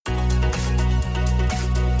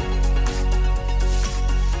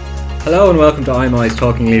Hello and welcome to IMI's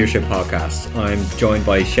Talking Leadership podcast. I'm joined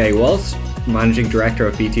by Shay Walsh, Managing Director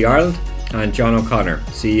of BT Ireland, and John O'Connor,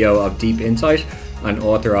 CEO of Deep Insight and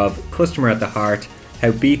author of Customer at the Heart: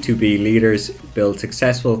 How B2B Leaders Build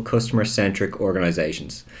Successful Customer-Centric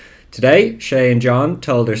Organisations. Today, Shay and John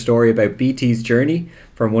told their story about BT's journey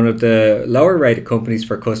from one of the lower rated companies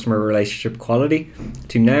for customer relationship quality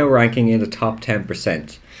to now ranking in the top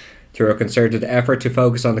 10%. Through a concerted effort to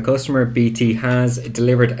focus on the customer, BT has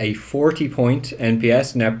delivered a 40-point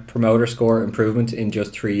NPS Net Promoter Score improvement in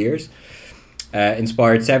just 3 years,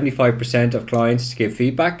 inspired 75% of clients to give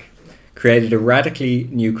feedback, created a radically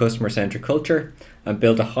new customer-centric culture, and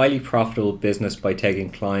built a highly profitable business by taking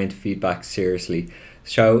client feedback seriously.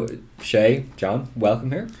 So, Shay, John,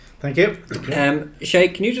 welcome here. Thank you. Shay,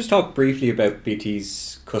 can you just talk briefly about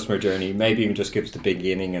BT's customer journey? Maybe even just give us the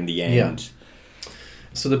beginning and the end. Yeah.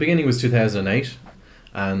 So the beginning was 2008,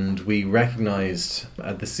 and we recognised,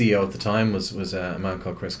 the CEO at the time was a man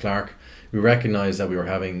called Chris Clark. We recognised that we were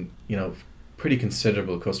having, pretty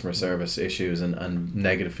considerable customer service issues and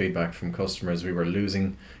negative feedback from customers. We were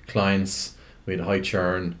losing clients, we had high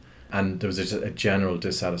churn, and there was a general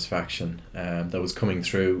dissatisfaction that was coming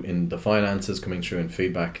through in the finances, coming through in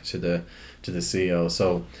feedback to the CEO.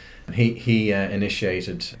 So he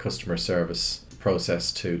initiated customer service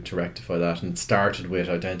process to rectify that, and started with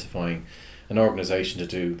identifying an organisation to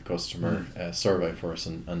do the customer survey for us,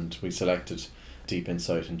 and we selected Deep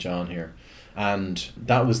Insight and John here, and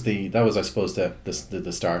that was I suppose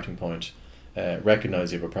the starting point.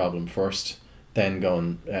 Recognise you have a problem first, then go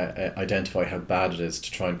and identify how bad it is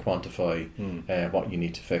to try and quantify what you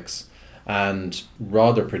need to fix. And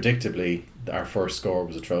rather predictably, our first score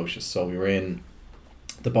was atrocious, so we were in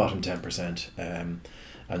the bottom 10%.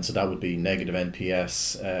 And so that would be negative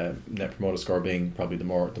NPS, Net Promoter Score being probably the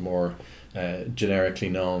more generically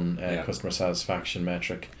known customer satisfaction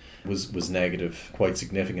metric, was negative, quite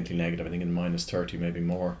significantly negative. I think in -30, maybe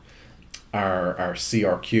more. Our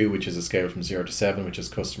CRQ, which is a scale from 0 to 7, which is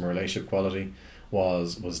customer relationship quality,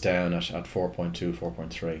 was down at 4.2,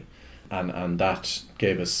 4.3, and that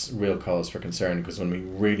gave us real cause for concern, because when we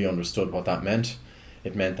really understood what that meant,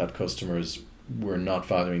 it meant that customers were not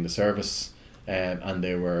valuing the service. And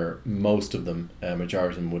they were, most of them,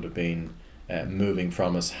 majority of them would have been moving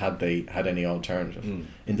from us had they had any alternative.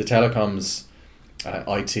 In the telecoms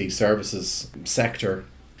IT services sector,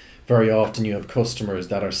 very often you have customers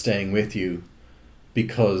that are staying with you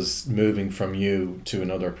because moving from you to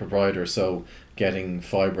another provider, so getting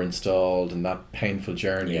fibre installed and that painful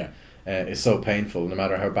journey is so painful, no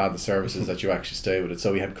matter how bad the service is, that you actually stay with it.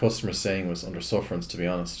 So we had customers saying was under sufferance, to be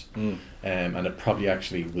honest, and it probably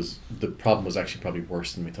actually was, the problem was actually probably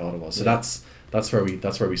worse than we thought it was. So that's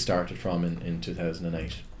where we started from in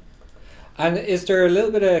 2008. And is there a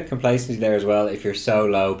little bit of complacency there as well? If you're so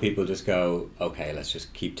low, people just go, okay, let's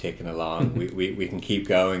just keep ticking along. we can keep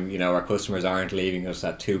going. Our customers aren't leaving us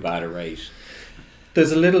at too bad a rate.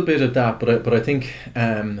 There's a little bit of that, but I think,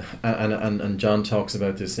 and John talks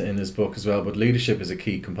about this in his book as well, but leadership is a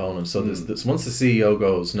key component. So this once the CEO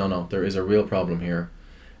goes, no, there is a real problem here,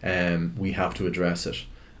 we have to address it,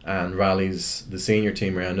 and rallies the senior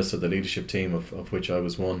team around us, so the leadership team of which I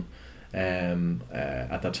was one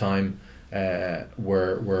at that time,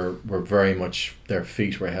 were very much, their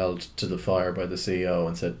feet were held to the fire by the CEO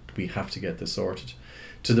and said, we have to get this sorted,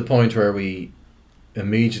 to the point where we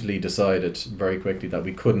immediately decided very quickly that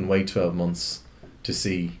we couldn't wait 12 months to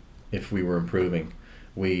see if we were improving.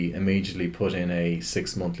 We immediately put in a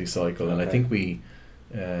 6-monthly cycle, and I think we,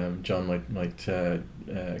 John might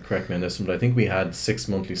correct me on this one, but I think we had 6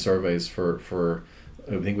 monthly surveys for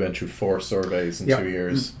I think we went through 4 surveys in 2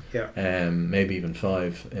 years, maybe even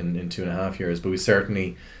 5 in 2.5 years, but we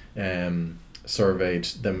certainly surveyed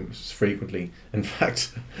them frequently. In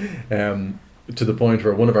fact, to the point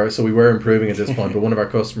where so we were improving at this point, but one of our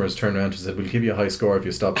customers turned around and said, we'll give you a high score if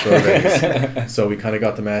you stop surveys. So we kind of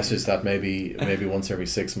got the message that maybe once every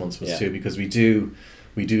 6 months was too, because we do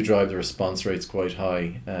drive the response rates quite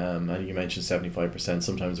high, and you mentioned 75%,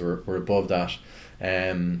 sometimes we're above that,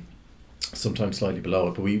 sometimes slightly below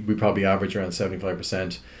it, but we probably average around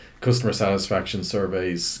 75%. Customer satisfaction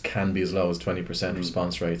surveys can be as low as 20%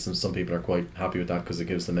 response rates, and some people are quite happy with that because it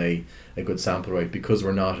gives them a good sample rate, because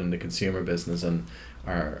we're not in the consumer business, and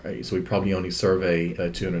so we probably only survey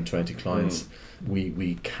 220 clients.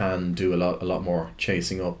 We can do a lot more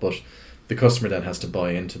chasing up, but the customer then has to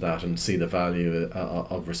buy into that and see the value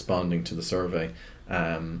of responding to the survey,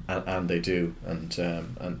 and they do, and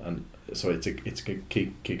so it's a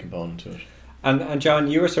key component to it. And John,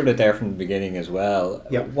 you were sort of there from the beginning as well.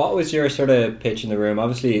 Yep. What was your sort of pitch in the room?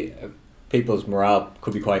 Obviously, people's morale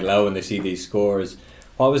could be quite low when they see these scores.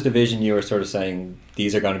 What was the vision you were sort of saying,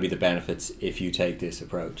 these are going to be the benefits if you take this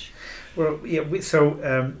approach? Well, yeah.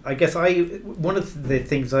 I guess one of the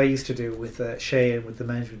things I used to do with Shay and with the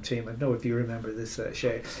management team, I don't know if you remember this,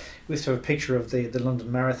 Shay, we used to have a picture of the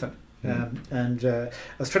London Marathon. And I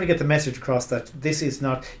was trying to get the message across that this is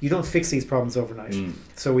not, you don't fix these problems overnight.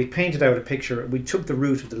 So we painted out a picture. We took the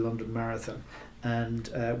route of the London Marathon, and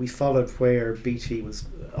we followed where BT was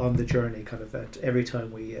on the journey, kind of at every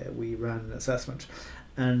time we ran an assessment.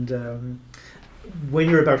 And when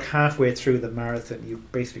you're about halfway through the marathon, you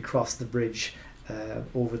basically cross the bridge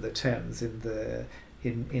over the Thames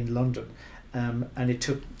in London. And it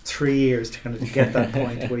took 3 years to kind of get that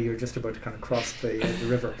point where you're just about to kind of cross the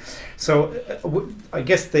river. So I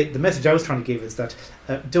guess the message I was trying to give is that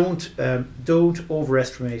don't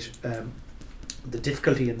overestimate the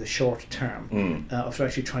difficulty in the short term of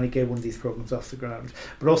actually trying to get one of these programs off the ground,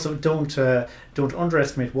 but also don't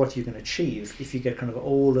underestimate what you can achieve if you get kind of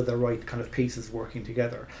all of the right kind of pieces working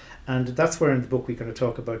together. And that's where in the book we kind of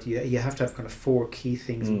talk about you have to have kind of 4 key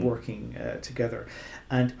things working together.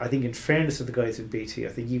 And I think in fairness to the guys in BT, I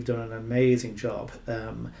think you've done an amazing job.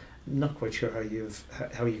 Not quite sure how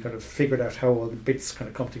you kind of figured out how all the bits kind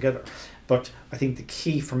of come together, but I think the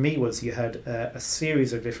key for me was you had a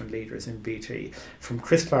series of different leaders in BT, from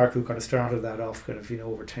Chris Clark, who kind of started that off kind of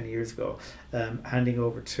over 10 years ago, handing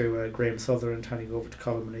over to Graham Sutherland, handing over to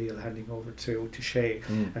Colin O'Neill, handing over to Shay,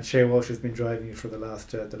 and Shay Walsh has been driving it for the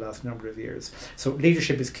last number of years. So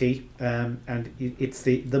leadership is key, and it's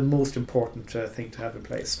the most important thing to have in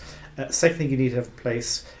place. Second thing you need to have in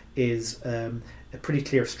place is a pretty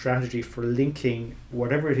clear strategy for linking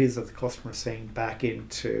whatever it is that the customer is saying back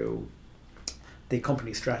into the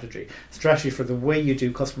company strategy for the way you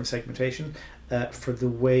do customer segmentation, for the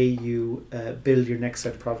way you build your next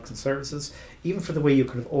set of products and services, even for the way you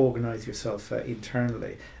kind of organize yourself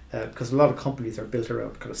internally, because a lot of companies are built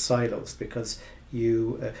around kind of silos, because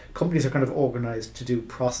companies are kind of organized to do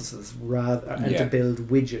processes and to build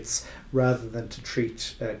widgets rather than to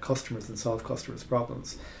treat customers and solve customers'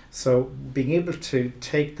 problems. So being able to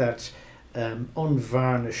take that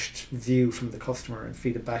unvarnished view from the customer and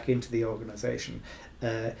feed it back into the organization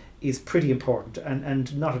is pretty important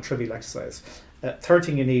and not a trivial exercise. Third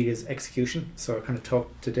thing you need is execution. So I kind of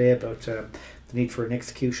talked today about the need for an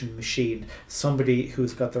execution machine, somebody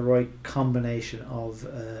who's got the right combination of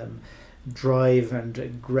drive and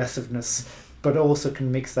aggressiveness, but also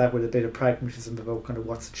can mix that with a bit of pragmatism about kind of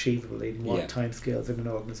what's achievable in what timescales in an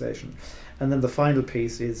organisation. And then the final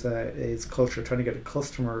piece is culture, trying to get a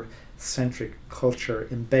customer-centric culture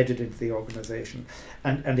embedded into the organisation.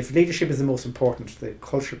 And if leadership is the most important, the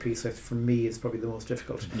culture piece, for me, is probably the most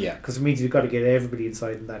difficult. Because it means you've got to get everybody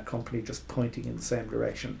inside in that company just pointing in the same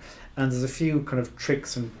direction. And there's a few kind of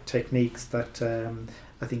tricks and techniques that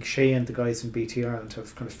I think Shay and the guys in BT Ireland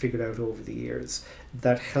have kind of figured out over the years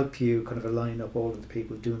that help you kind of align up all of the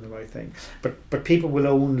people doing the right thing. But people will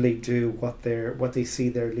only do what they see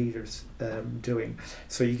their leaders doing.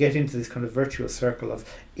 So you get into this kind of virtuous circle of,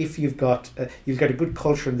 if you've got a good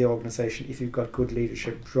culture in the organisation, if you've got good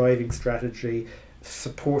leadership, driving strategy,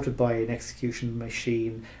 supported by an execution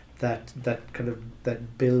machine that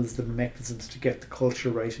builds the mechanisms to get the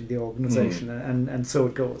culture right in the organisation, and so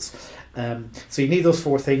it goes. So you need those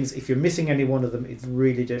 4 things. If you're missing any one of them, it's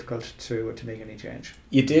really difficult to make any change.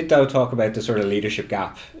 You did, though, talk about the sort of leadership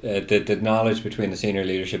gap, the knowledge between the senior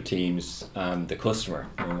leadership teams and the customer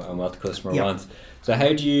and what the customer wants. So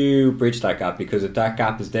how do you bridge that gap? Because if that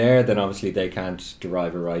gap is there, then obviously they can't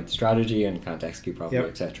derive a right strategy and can't execute properly,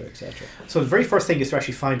 etc., etc. So the very first thing is to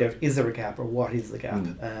actually find out, is there a gap, or what is the gap?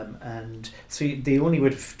 And so the only way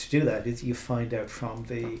to do that is you find out from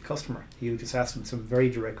the customer. You just ask them some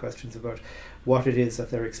very direct questions about what it is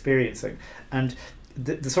that they're experiencing. And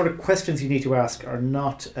the sort of questions you need to ask are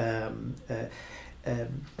not...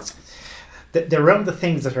 they're around the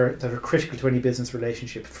things that are critical to any business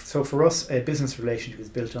relationship. So for us, a business relationship is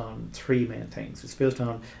built on 3 main things. It's built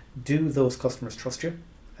on, do those customers trust you?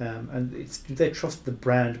 And do they trust the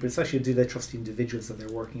brand, but it's actually, do they trust the individuals that they're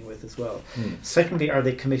working with as well? Secondly, are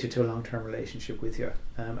they committed to a long-term relationship with you?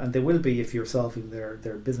 And they will be if you're solving their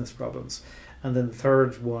business problems. And then the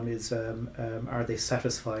third one is, are they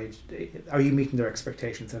satisfied? Are you meeting their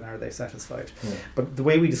expectations, and are they satisfied? But the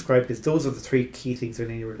way we describe it is, those are the 3 key things in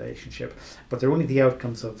any relationship, but they're only the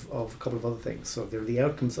outcomes of a couple of other things. So they're the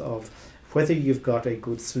outcomes of whether you've got a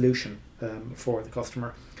good solution for the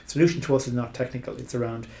customer. Solution to us is not technical. It's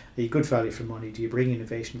around, are you good value for money? Do you bring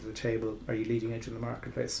innovation to the table? Are you leading edge in the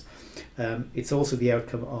marketplace? It's also the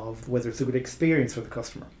outcome of whether it's a good experience for the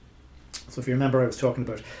customer. So if you remember, I was talking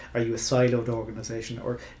about, are you a siloed organisation,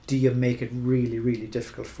 or do you make it really, really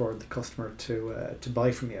difficult for the customer to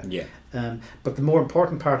buy from you? Yeah. But the more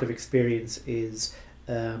important part of experience is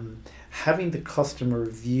having the customer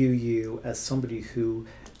view you as somebody who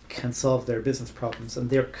can solve their business problems, and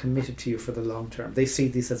they're committed to you for the long term. They see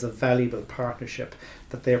this as a valuable partnership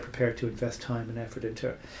that they're prepared to invest time and effort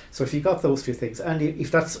into. So if you got those two things, and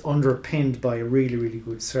if that's underpinned by a really, really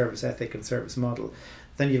good service ethic and service model,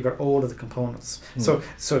 then you've got all of the components. So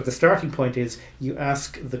the starting point is you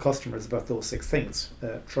ask the customers about those 6 things: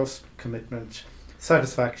 trust, commitment,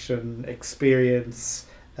 satisfaction, experience,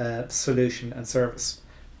 solution, and service.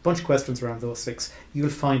 Bunch of questions around those 6. You'll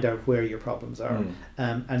find out where your problems are,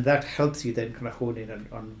 and that helps you then kind of hone in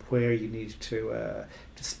on where you need to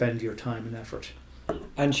spend your time and effort.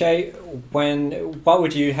 And Shay, how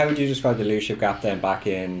would you describe the leadership gap then back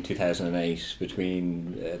in 2008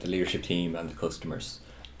 between the leadership team and the customers?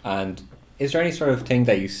 And is there any sort of thing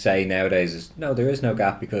that you say nowadays is, no, there is no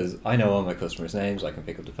gap because I know all my customers' names, I can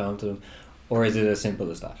pick up the phone to them, or is it as simple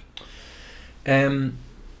as that?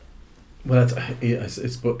 Well, it's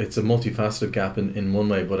a multifaceted gap in one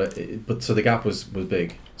way, but so the gap was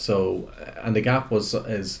big. So, and the gap is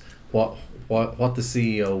what the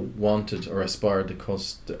CEO wanted or aspired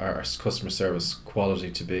our customer service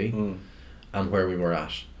quality to be, and where we were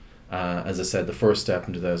at. As I said, the first step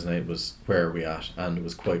in 2008 was where are we at, and it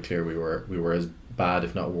was quite clear we were as bad,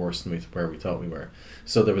 if not worse, than where we thought we were.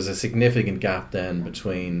 So there was a significant gap then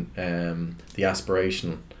between the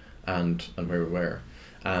aspiration and where we were.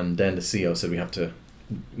 And then the CEO said we have to,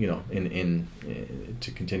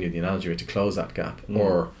 to continue the analogy, we had to close that gap,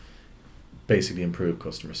 or basically improve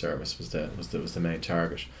customer service was the main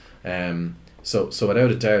target. So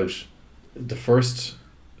without a doubt, the first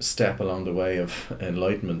step along the way of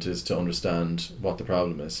enlightenment is to understand what the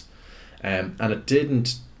problem is, and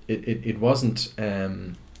it wasn't.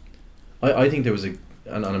 I think there was and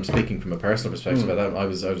I'm speaking from a personal perspective. I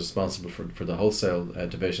was responsible for the wholesale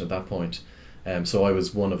division at that point. So I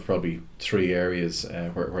was one of probably 3 areas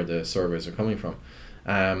where the surveys are coming from,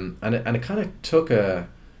 and it kind of took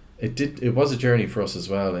it was a journey for us as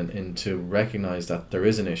well in to recognise that there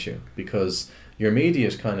is an issue, because your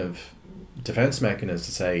immediate kind of defence mechanism is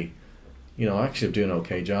to say, actually I'm doing an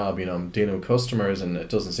okay job, I'm dealing with customers and it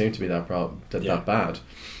doesn't seem to be that that bad,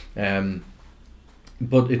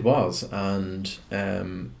 but it was, and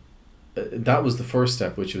that was the first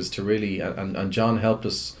step, which was to really and John helped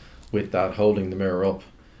us with that, holding the mirror up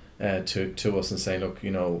to us and saying, look,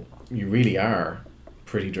 you really are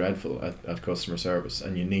pretty dreadful at customer service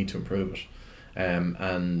and you need to improve it,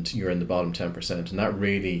 and you're in the bottom 10%, and that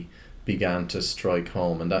really began to strike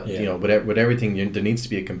home, and that with everything there needs to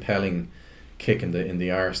be a compelling kick in the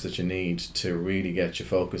arse that you need to really get you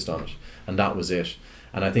focused on it, and that was it.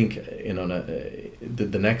 And I think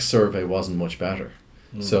the next survey wasn't much better.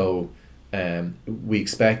 So we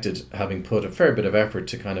expected, having put a fair bit of effort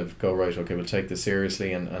to kind of go, right, okay, we'll take this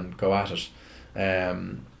seriously and go at it.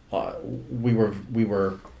 We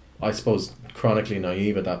were, I suppose, chronically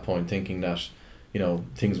naive at that point, thinking that,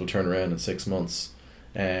 things will turn around in 6 months.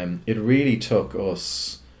 It really took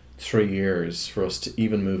us 3 years for us to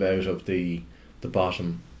even move out of the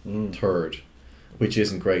bottom third, which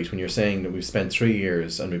isn't great when you're saying that we've spent 3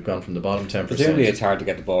 years and we've gone from the bottom 10%. Presumably it's hard to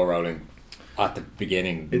get the ball rolling at the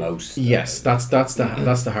beginning most. Yes, that's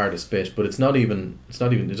the hardest bit, but it's not even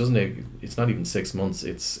 6 months,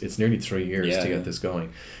 it's nearly 3 years to get this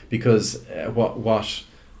going, because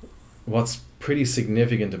what's pretty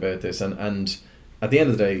significant about this, and at the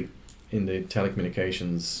end of the day, in the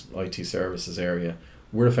telecommunications IT services area,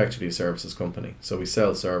 we're effectively a services company, so we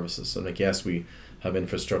sell services, and yes, we have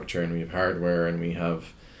infrastructure and we have hardware and we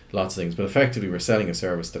have lots of things, but effectively we're selling a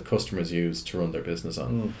service that customers use to run their business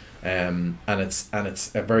on, and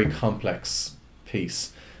it's a very complex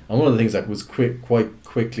piece. And one of the things that was quite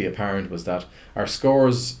quickly apparent was that our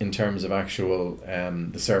scores in terms of actual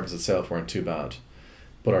the service itself weren't too bad,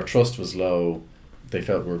 but our trust was low. They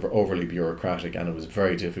felt we were overly bureaucratic, and it was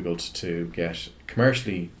very difficult to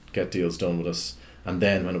commercially get deals done with us, and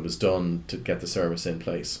then when it was done, to get the service in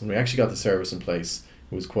place. When we actually got the service in place,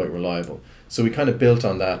 it was quite reliable. So we kind of built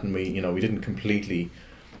on that, and we didn't completely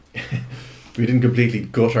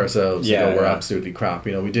gut ourselves. We're absolutely crap.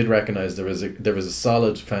 We did recognize there was a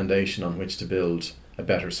solid foundation on which to build a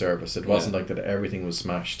better service. It wasn't like that everything was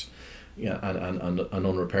smashed, and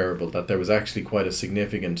unrepairable. That there was actually quite a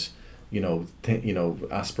significant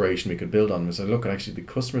aspiration we could build on. We said, look, actually the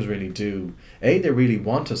customers really do, A, they really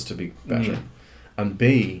want us to be better, and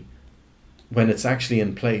B, when it's actually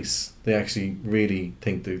in place, they actually really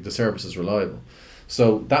think the service is reliable.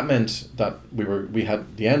 So that meant that we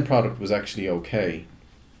had the end product was actually okay,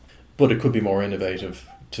 but it could be more innovative,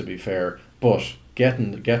 to be fair. But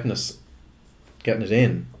getting it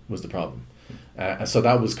in was the problem. So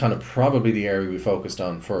that was kind of probably the area we focused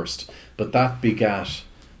on first. But that begat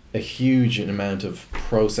a huge amount of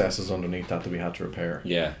processes underneath that we had to repair.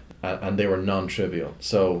 Yeah. And they were non-trivial.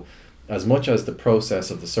 So as much as the process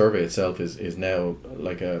of the survey itself is now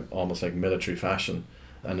like almost like military fashion,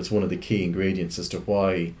 and it's one of the key ingredients as to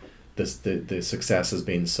why the success has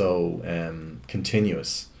been so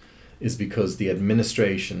continuous, is because the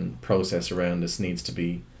administration process around this needs to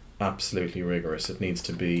be absolutely rigorous. It needs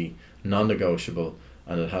to be non-negotiable,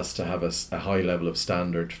 and it has to have a high level of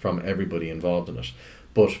standard from everybody involved in it.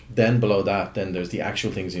 But then below that, then there's the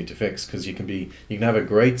actual things you need to fix, because you can have a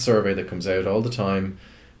great survey that comes out all the time,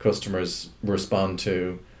 customers respond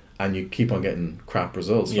to, and you keep on getting crap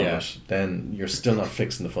results from it, then you're still not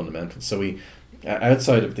fixing the fundamentals. So we,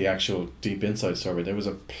 outside of the actual Deep Insight survey, there was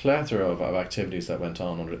a plethora of activities that went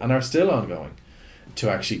on and are still ongoing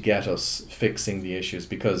to actually get us fixing the issues,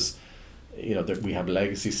 because we have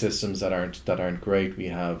legacy systems that aren't great. We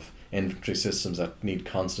have inventory systems that need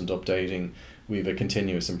constant updating. We have a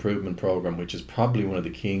continuous improvement program, which is probably one of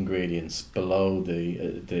the key ingredients below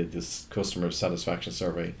this customer satisfaction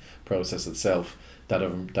survey process itself, that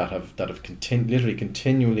have literally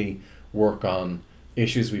continually work on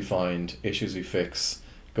issues we find, issues we fix,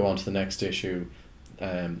 go on to the next issue,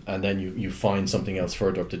 and then you find something else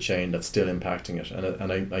further up the chain that's still impacting it.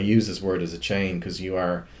 And I use this word as a chain, because you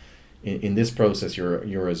are in this process,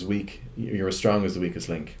 you're as strong as the weakest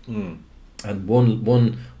link. And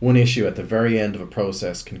one issue at the very end of a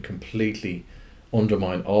process can completely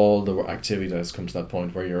undermine all the activity that has come to that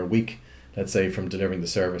point, where you're a week, let's say, from delivering the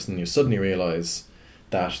service, and you suddenly realise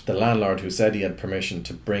that the landlord who said he had permission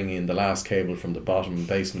to bring in the last cable from the bottom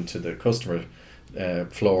basement to the customer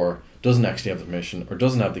floor doesn't actually have the permission, or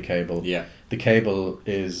doesn't have the cable. Yeah. The cable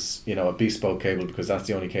is a bespoke cable, because that's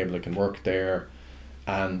the only cable that can work there,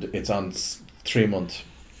 and it's on 3-month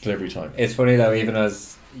delivery time. It's funny though, even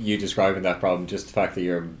as you describing that problem, just the fact that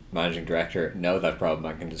you're a managing director, know that problem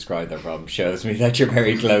and can describe that problem, shows me that you're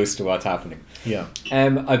very close to what's happening. Yeah.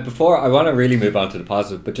 Before I want to really move on to the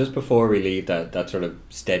positive, but just before we leave that sort of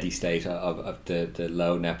steady state of the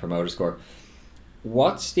low net promoter score,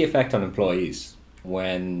 what's the effect on employees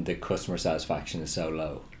when the customer satisfaction is so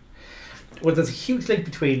low? Well, there's a huge link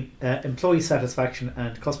between employee satisfaction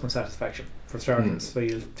and customer satisfaction, for starters. So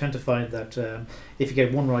you'll tend to find that if you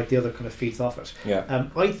get one right, the other kind of feeds off it. Yeah.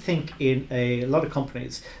 I think in a lot of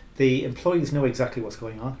companies, the employees know exactly what's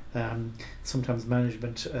going on. Sometimes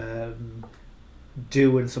management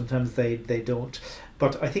do, and sometimes they don't.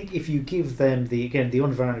 But I think if you give them the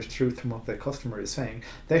unvarnished truth from what the customer is saying,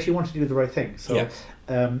 they actually want to do the right thing. So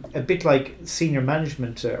a bit like senior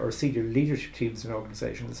management or senior leadership teams in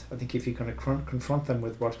organisations, I think if you kind of confront them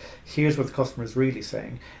with here's what the customer is really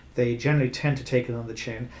saying, they generally tend to take it on the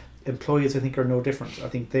chin. Employees, I think, are no different. I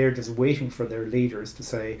think they're just waiting for their leaders to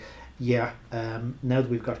say, now that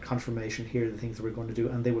we've got confirmation, here are the things that we're going to do,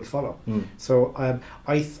 and they will follow. So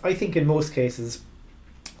I think in most cases,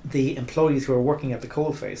 the employees who are working at the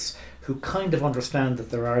coalface, who kind of understand that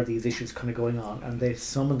there are these issues kind of going on, and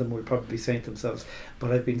some of them will probably be saying to themselves,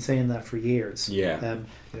 but I've been saying that for years.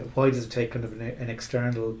 Why does it take kind of an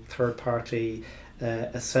external third party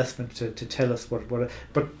assessment to tell us what?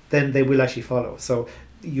 But then they will actually follow. So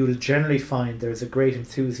you'll generally find there's a great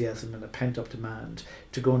enthusiasm and a pent up demand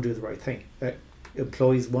to go and do the right thing.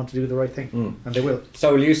 Employees want to do the right thing, and they will.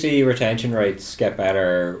 So will you see retention rates get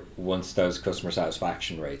better once those customer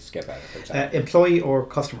satisfaction rates get better, for example? Employee or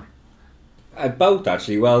customer? Both,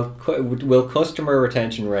 actually. Well, will customer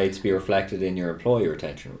retention rates be reflected in your employee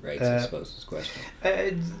retention rates, I suppose is the question.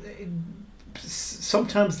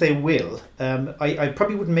 Sometimes they will. I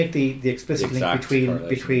probably wouldn't make the explicit link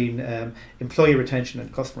between employee retention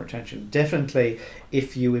and customer retention. Definitely,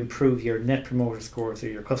 if you improve your net promoter scores or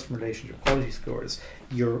your customer relationship quality scores,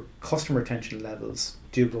 your customer retention levels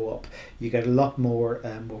do go up. You get a lot more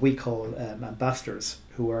what we call ambassadors,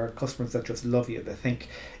 who are customers that just love you. They think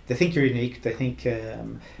you're unique. They think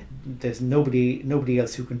there's nobody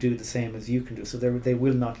else who can do the same as you can do. So they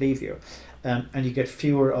will not leave you. And you get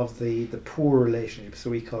fewer of the poor relationships, so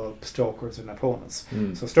we call stalkers and opponents.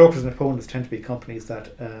 So stalkers and opponents tend to be companies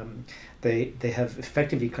that they have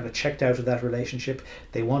effectively kind of checked out of that relationship.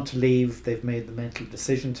 They want to leave. They've made the mental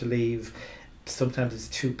decision to leave. Sometimes it's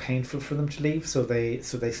too painful for them to leave, so they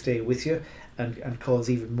stay with you and cause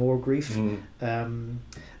even more grief.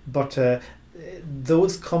 But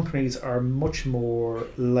those companies are much more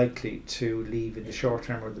likely to leave in the short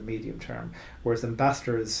term or the medium term, whereas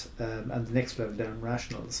ambassadors and the next level down,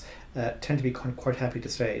 rationals, tend to be quite happy to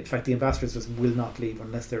stay. In fact, the ambassadors just will not leave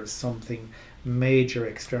unless there is something major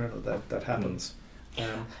external that happens.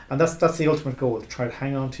 And that's the ultimate goal, to try to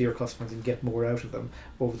hang on to your customers and get more out of them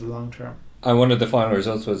over the long term. And one of the final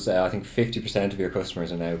results was I think 50% of your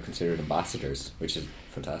customers are now considered ambassadors, which is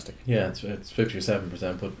fantastic. Yeah, it's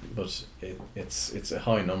 57%, but it's a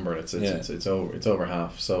high number. It's over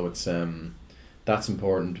half. So it's that's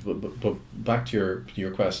important. But back to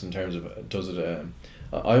your question in terms of does it?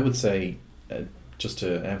 I would say just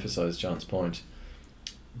to emphasize John's point,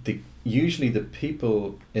 usually the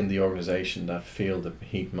people in the organisation that feel the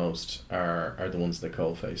heat most are the ones in the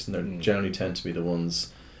coalface, and they generally tend to be the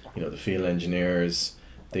ones, the field engineers,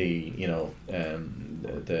 the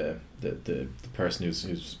person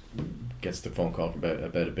who's gets the phone call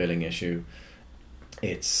about a billing issue.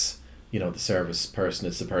 It's the service person.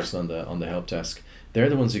 It's the person on the help desk. They're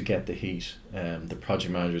the ones who get the heat. The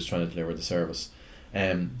project managers trying to deliver the service.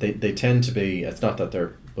 They tend to be. It's not that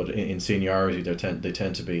they're, but in seniority they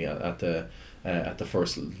tend to be at the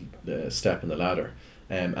first step in the ladder.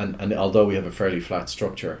 And although we have a fairly flat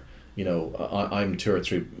structure, I'm 2 or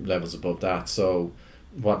 3 levels above that. So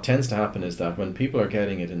what tends to happen is that when people are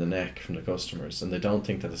getting it in the neck from the customers and they don't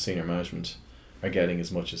think that the senior management are getting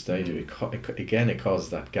as much as they do, it causes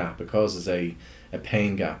that gap. It causes a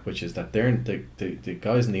pain gap, which is that the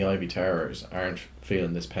guys in the Ivy Towers aren't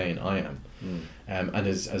feeling this pain. I am. And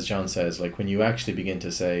as John says, like when you actually begin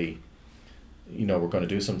to say, we're going to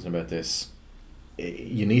do something about this,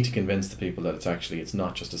 you need to convince the people that it's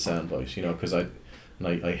not just a soundbite, because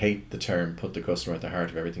I hate the term put the customer at the heart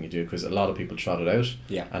of everything you do, because a lot of people trot it out,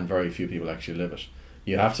 and very few people actually live it.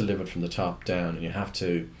 You have to live it from the top down, and you have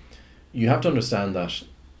to understand that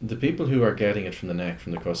the people who are getting it from the neck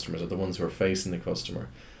from the customers are the ones who are facing the customer,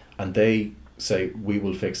 and they say, we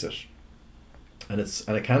will fix it. And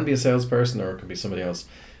it can be a salesperson or it can be somebody else.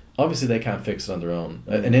 Obviously they can't fix it on their own.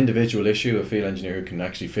 An individual issue, a field engineer who can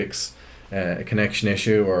actually fix a connection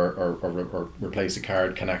issue or replace a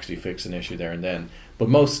card can actually fix an issue there and then. But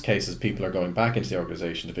most cases people are going back into the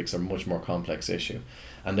organisation to fix a much more complex issue.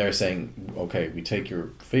 And they're saying, okay, we take your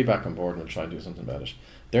feedback on board and we'll try and do something about it.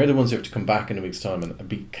 They're the ones who have to come back in a week's time and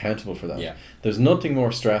be accountable for that. Yeah. There's nothing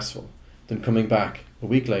more stressful than coming back a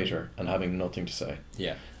week later and having nothing to say.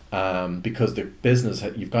 Yeah. Because the business,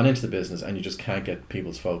 you've gone into the business and you just can't get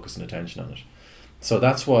people's focus and attention on it. So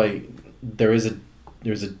that's why there's a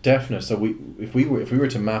definite. So if we were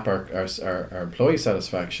to map our employee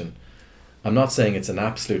satisfaction, I'm not saying it's an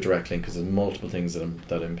absolute direct link, because there's multiple things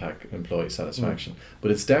that impact employee satisfaction, but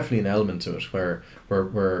it's definitely an element to it where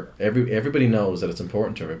everybody knows that it's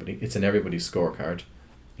important to everybody. It's in everybody's scorecard,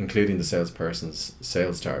 including the salesperson's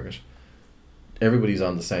sales target. Everybody's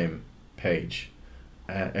on the same page.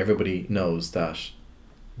 Everybody knows that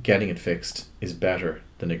getting it fixed is better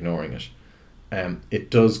than ignoring it. It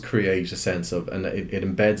does create a sense of, and it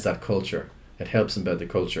embeds that culture. It helps embed the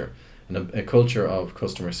culture, and a culture of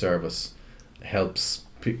customer service helps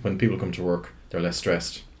when people come to work, they're less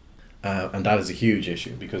stressed, and that is a huge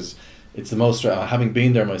issue, because it's the most having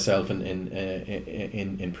been there myself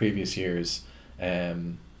in previous years.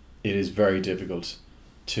 It is very difficult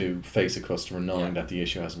to face a customer knowing that the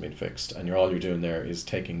issue hasn't been fixed, and all you're doing there is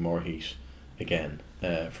taking more heat again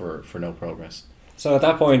for no progress. So at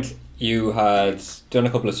that point you had done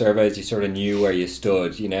a couple of surveys, you sort of knew where you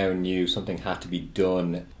stood, you now knew something had to be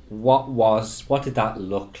done. What did that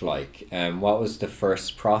look like? What was the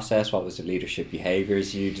first process? What was the leadership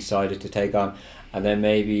behaviours you decided to take on? And then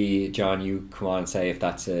maybe, John, you come on and say if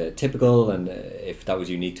that's typical and if that was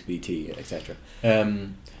unique to BT, etc.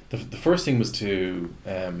 The first thing was to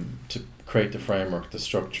create the framework, the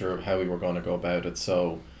structure of how we were going to go about it.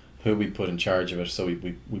 So who we put in charge of it. So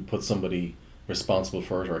we put somebody responsible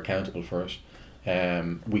for it or accountable for it.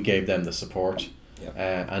 We gave them the support.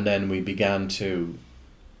 And then we began to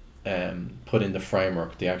put in the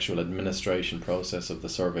framework, the actual administration process of the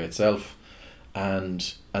survey itself,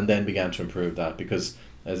 and then began to improve that, because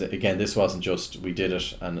this wasn't just we did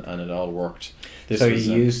it and it all worked. So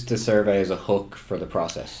you used the survey as a hook for the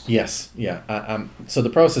process? Yes, yeah. So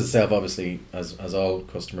the process itself, obviously, as all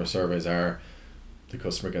customer surveys are, the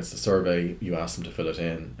customer gets the survey, you ask them to fill it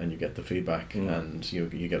in, and you get the feedback, and you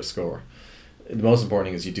get a score. The most important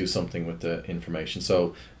thing is you do something with the information.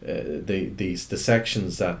 So the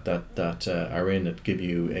sections that are in it give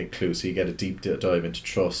you a clue. So you get a deep dive into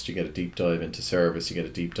trust, you get a deep dive into service, you get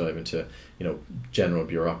a deep dive into general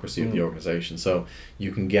bureaucracy of the organisation. So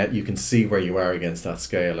you can see where you are against that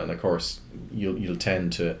scale, and of course you'll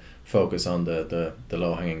tend to focus on the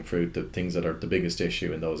low-hanging fruit, the things that are the biggest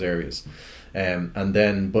issue in those areas. And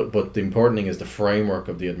then, but the important thing is the framework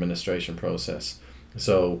of the administration process.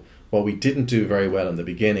 So what we didn't do very well in the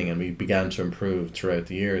beginning, and we began to improve throughout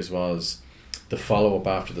the years, was the follow-up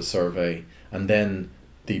after the survey, and then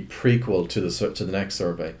the prequel to the next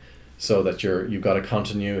survey, so that you've got a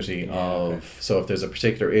continuity of. So if there's a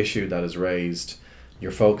particular issue that is raised,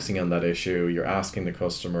 you're focusing on that issue, you're asking the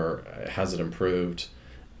customer, has it improved,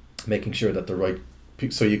 making sure that the right.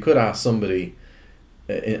 So you could ask somebody,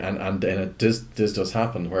 and this does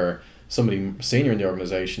happen, where somebody senior in the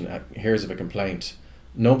organization hears of a complaint.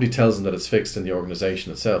 Nobody tells them that it's fixed in the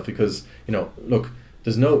organization itself, because look,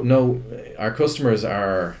 there's no our customers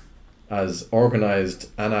are as organized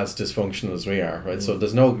and as dysfunctional as we are, right? So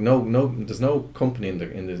there's no company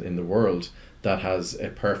in the world that has a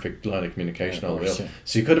perfect line of communication all the way up.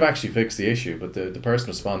 So you could have actually fixed the issue, but the person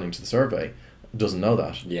responding to the survey doesn't know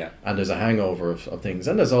that. Yeah. And there's a hangover of things,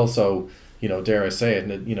 and there's also, dare I say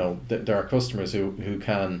it, there are customers who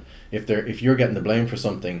can, if you're getting the blame for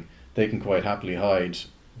something, they can quite happily hide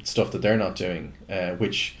stuff that they're not doing,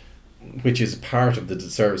 which is part of the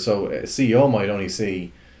service. So a CEO might only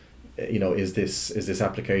see, is this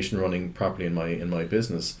application running properly in my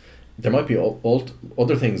business? There might be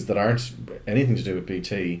other things that aren't anything to do with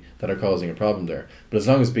BT that are causing a problem there. But as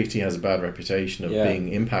long as BT has a bad reputation of being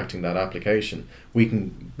impacting that application, we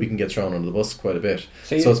can get thrown under the bus quite a bit.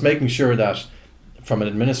 So it's making sure that from an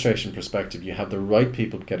administration perspective, you have the right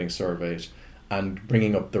people getting surveyed and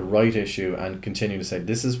bringing up the right issue and continuing to say,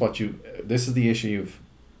 this is the issue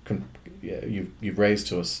you've raised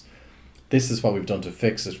to us. This is what we've done to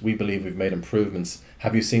fix it. We believe we've made improvements.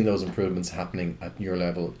 Have you seen those improvements happening at your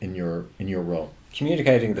level in your role?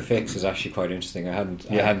 Communicating the fix is actually quite interesting. I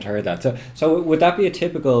hadn't heard that. So would that be a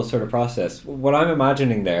typical sort of process? What I'm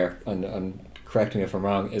imagining there, and correct me if I'm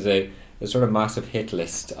wrong, is a sort of massive hit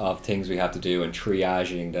list of things we have to do and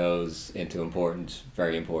triaging those into important,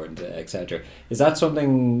 very important, etc. Is that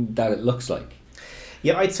something that it looks like?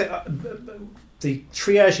 Yeah, I'd say the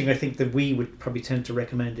triaging, I think, that we would probably tend to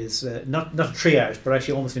recommend is not triage, but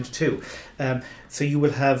actually almost into two. So you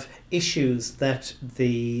will have issues that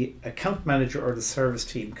the account manager or the service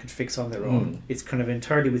team could fix on their own. It's kind of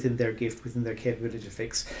entirely within their gift, within their capability to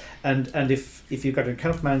fix. And if you've got an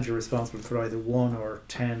account manager responsible for either 1 or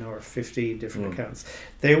 10 or 15 different accounts,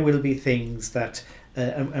 there will be things that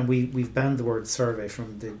and we've banned the word survey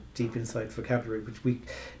from the Deep Insight vocabulary,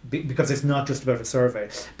 because it's not just about a survey.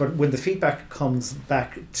 But when the feedback comes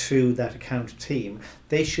back to that account team,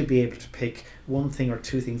 they should be able to pick one thing or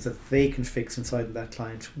two things that they can fix inside of that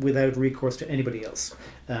client without recourse to anybody else.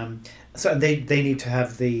 So they need to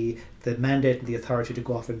have the mandate and the authority to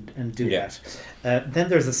go off and do that. Then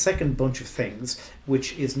there's a second bunch of things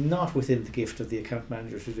which is not within the gift of the account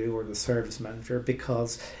manager to do, or the service manager,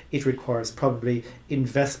 because it requires probably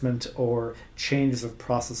investment or changes of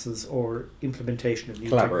processes or implementation of new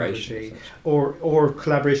technology or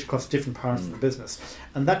collaboration across different parts of the business.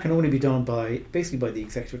 And that can only be done basically by the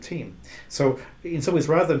executive team. So in some ways,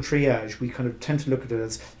 rather than triage, we kind of tend to look at it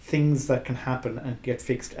as things that can happen and get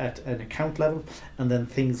fixed at an account level, and then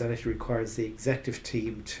things that actually requires the executive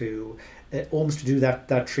team to almost to do that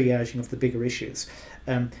triaging of the bigger issues.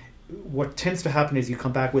 What tends to happen is you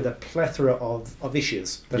come back with a plethora of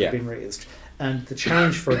issues that have been raised. And the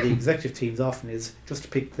challenge for the executive teams often is just to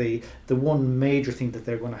pick the one major thing that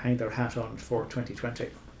they're going to hang their hat on for 2020.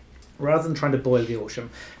 Rather than trying to boil the ocean,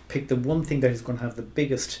 pick the one thing that is going to have the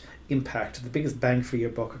biggest impact, the biggest bang for your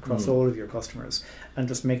buck across all of your customers, and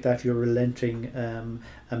just make that your relenting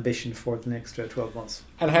ambition for the next 12 months.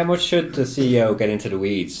 And how much should the CEO get into the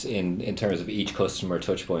weeds in terms of each customer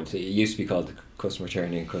touch point? It used to be called the customer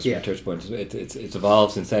journey and customer touch point. It's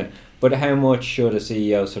evolved since then. But how much should a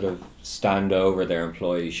CEO sort of stand over their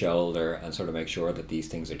employee's shoulder and sort of make sure that these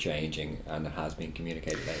things are changing and it has been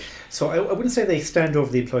communicated out? So I wouldn't say they stand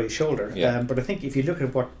over the employee's shoulder, but I think if you look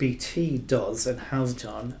at what BT does and has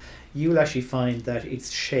done, you'll actually find that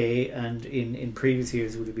it's Shay, and in previous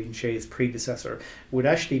years would have been Shay's predecessor, would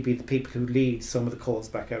actually be the people who lead some of the calls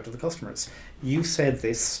back out to the customers. You said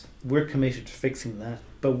this, we're committed to fixing that,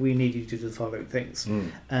 but we need you to do the following things.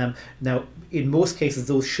 Now, in most cases,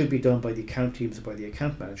 those should be done by the account teams or by the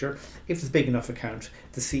account manager. If it's a big enough account,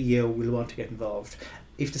 the CEO will want to get involved.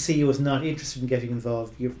 If the CEO is not interested in getting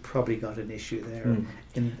involved, you've probably got an issue there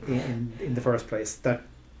in the first place that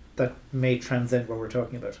may transcend what we're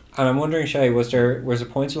talking about. And I'm wondering, Shay, was there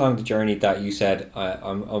points along the journey that you said,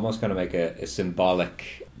 I'm almost going to make a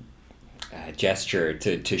symbolic gesture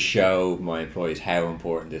to show my employees how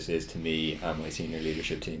important this is to me and my senior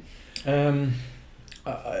leadership team?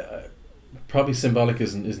 probably symbolic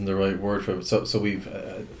isn't the right word for it. So we've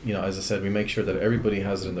as I said, we make sure that everybody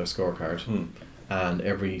has it in their scorecard, and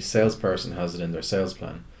every salesperson has it in their sales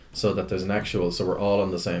plan, so that there's an actual, so we're all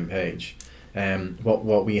on the same page.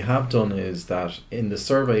 What we have done is that in the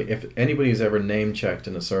survey, if anybody's ever name checked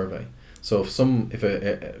in a survey, so if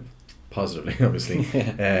positively obviously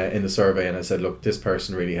in the survey, and I said, look, this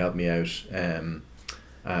person really helped me out,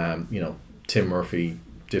 Tim Murphy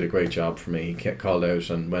did a great job for me, he called out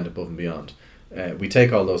and went above and beyond. We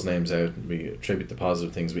take all those names out and we attribute the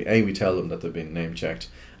positive things. We tell them that they've been name checked,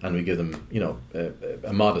 and we give them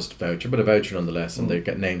a modest voucher, but a voucher nonetheless, and they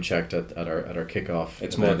get name checked at our kickoff.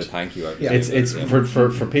 It's event. more the thank you. It's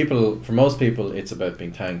for people, for most people, it's about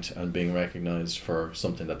being thanked and being recognised for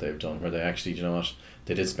something that they've done, where they actually, you know what,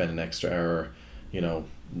 they did spend an extra hour,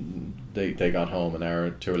 they got home an hour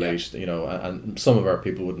too late, and some of our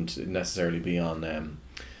people wouldn't necessarily be on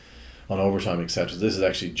overtime, etc. This is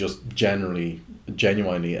actually just genuinely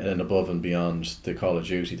and above and beyond the Call of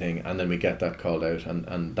Duty thing, and then we get that called out,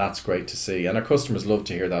 and that's great to see, and our customers love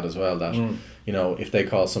to hear that as well, that if they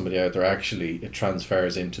call somebody out, it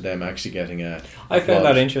transfers into them actually getting I found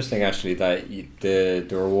that interesting actually, that the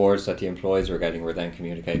rewards that the employees were getting were then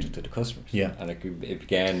communicated to the customers, and it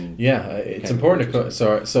began it's important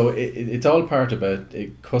so it's all part about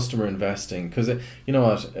customer investing, because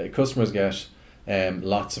customers get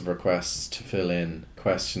lots of requests to fill in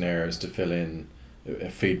questionnaires, to fill in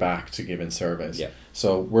feedback, to give in surveys.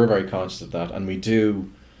 So we're very conscious of that, and we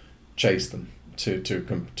do chase them to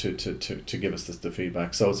give us the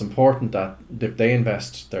feedback. So it's important that if they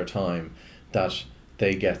invest their time, that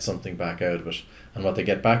they get something back out of it, and what they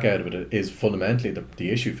get back out of it is fundamentally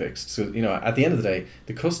the issue fixed. So at the end of the day,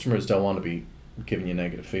 the customers don't want to be giving you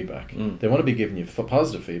negative feedback. They want to be giving you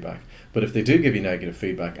positive feedback. But if they do give you negative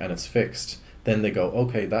feedback and it's fixed, then they go,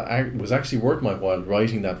 okay, that was actually worth my while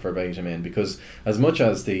writing that verbatim in, because as much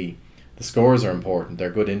as the scores are important,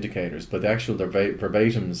 they're good indicators, but the actual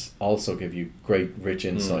verbatims also give you great rich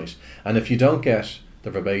insight. And if you don't get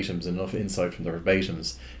the verbatims, enough insight from the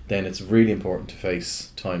verbatims, then it's really important to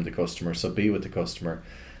FaceTime the customer, so be with the customer,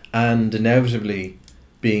 and inevitably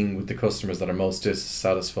being with the customers that are most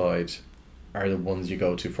dissatisfied are the ones you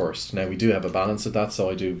go to first. Now we do have a balance of that,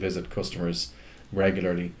 so I do visit customers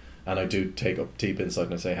regularly, and I do take up deep insight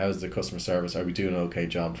and I say, how's the customer service? Are we doing an okay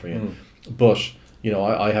job for you? But,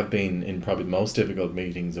 I have been in probably the most difficult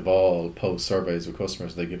meetings of all, post surveys with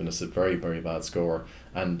customers. They've given us a very, very bad score,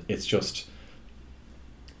 and it's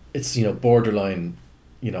borderline,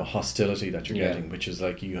 hostility that you're getting, which is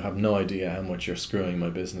like, you have no idea how much you're screwing my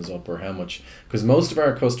business up, or how much, because most of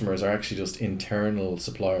our customers are actually just internal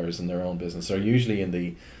suppliers in their own business. They're usually in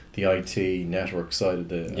the IT network side of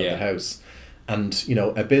the house. And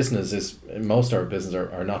a business is, most of our business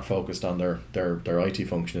are not focused on their IT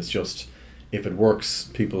function. It's just, if it works,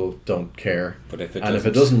 people don't care. But if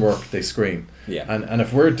it doesn't work, they scream. And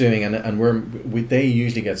if we're doing they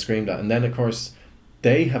usually get screamed at. And then of course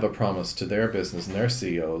they have a promise to their business and their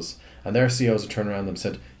CEOs, and their CEOs have turned around and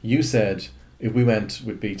said, you said if we went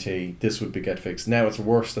with BT, this would get fixed. Now it's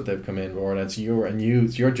worse that they've come in, or it's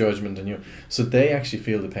your judgment, so they actually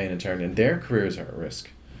feel the pain internally, and their careers are at risk.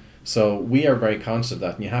 So we are very conscious of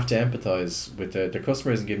that, and you have to empathise with the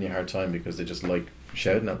customer. Isn't giving you a hard time because they just like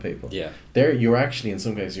shouting at people. You're actually, in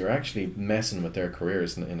some cases, messing with their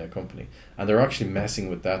careers in a company, and they're actually messing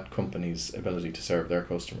with that company's ability to serve their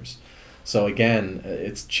customers. So again,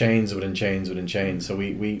 it's chains within chains within chains. So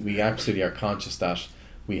we absolutely are conscious that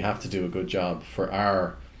we have to do a good job for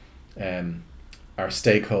our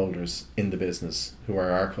stakeholders in the business, who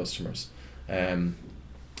are our customers.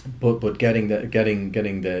 But getting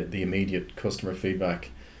the immediate customer feedback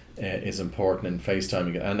is important, in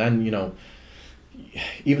FaceTiming it, and then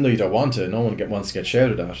even though you don't want to, no one wants to get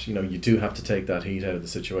shouted at. You do have to take that heat out of the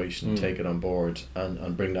situation, take it on board,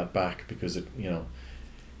 and bring that back, because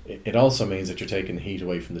it also means that you're taking the heat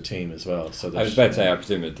away from the team as well. So I was about to say, I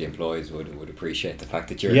presume that the employees would appreciate the fact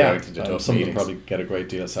that you're going to the tough some meetings. of them probably get a great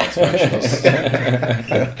deal of satisfaction.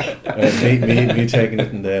 me taking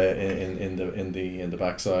it in the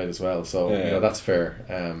backside as well. So that's fair.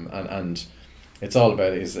 And it's all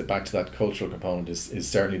about, is back to that cultural component is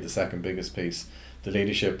certainly the second biggest piece. The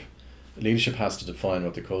leadership has to define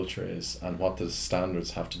what the culture is and what the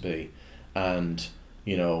standards have to be, and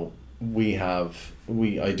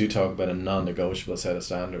I do talk about a non-negotiable set of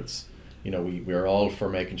standards. We are all for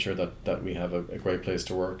making sure that we have a great place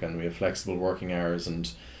to work, and we have flexible working hours,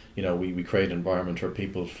 and we create an environment where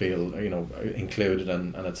people feel included,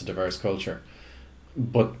 and it's a diverse culture.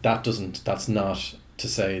 But that's not to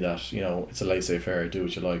say that it's a laissez-faire, do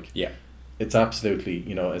what you like. it's absolutely,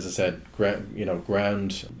 as I said,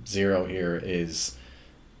 ground zero here is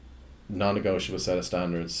non-negotiable set of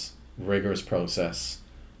standards, rigorous process,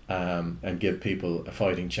 and give people a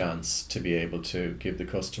fighting chance to be able to give the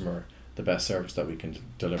customer the best service that we can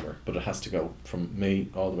deliver. But it has to go from me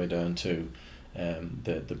all the way down to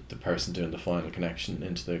the person doing the final connection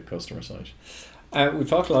into the customer side. We've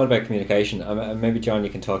talked a lot about communication. Maybe, John, you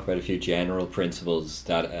can talk about a few general principles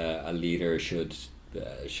that a leader should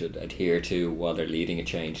adhere to while they're leading a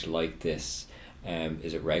change like this.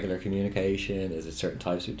 Is it regular communication? Is it certain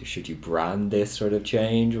types of? Should you brand this sort of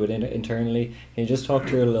change within internally? Can you just talk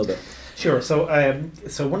through it a little bit? Sure. So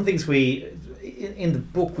one of the things in the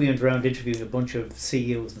book we went around interviewing a bunch of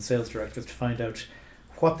CEOs and sales directors to find out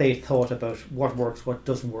what they thought about what works, what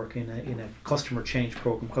doesn't work in a customer change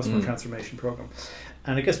program, customer transformation program.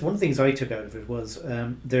 And I guess one of the things I took out of it was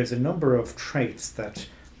there's a number of traits that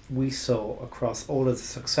we saw across all of the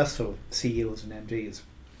successful CEOs and MDs.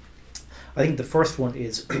 I think the first one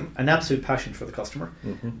is an absolute passion for the customer.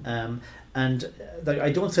 And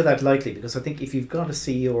I don't say that lightly, because I think if you've got a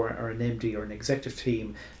CEO or an MD or an executive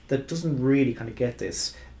team that doesn't really kind of get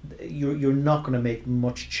this, you're not going to make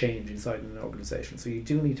much change inside an organization. So you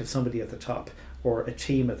do need to have somebody at the top or a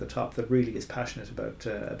team at the top that really is passionate about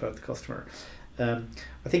the customer. I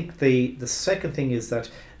think the second thing is that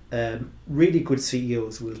really good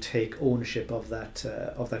CEOs will take ownership of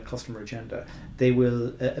that customer agenda. They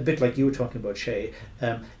will, a bit like you were talking about, Shay,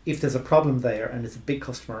 if there's a problem there and it's a big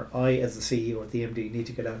customer, I as the CEO or the MD need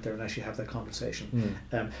to get out there and actually have that conversation.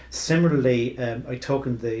 Similarly, we talk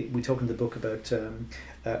in the book about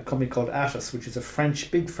a company called Atos, which is a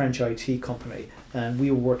big French IT company, and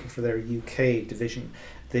we were working for their UK division.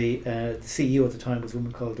 The CEO at the time was a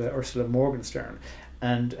woman called Ursula Morgenstern.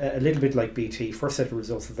 And a little bit like BT, first set of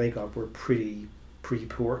results that they got were pretty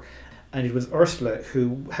poor. And it was Ursula,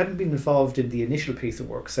 who hadn't been involved in the initial piece of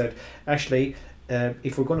work, said, actually,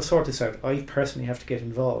 if we're going to sort this out, I personally have to get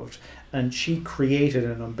involved. And she created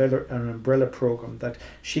an umbrella program that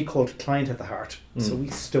she called Client at the Heart. So we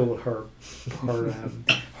stole her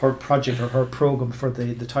project or her program for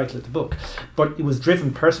the title of the book. But it was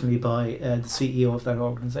driven personally by the CEO of that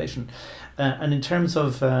organization. And in terms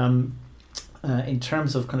of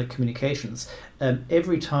kind of communications,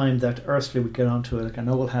 every time that Ursula would get onto an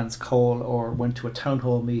all hands call or went to a town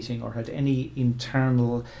hall meeting or had any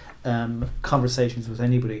internal conversations with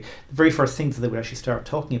anybody, the very first things that they would actually start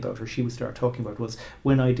talking about, or she would start talking about, was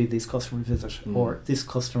when I did this customer visit, or this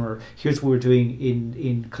customer, here's what we're doing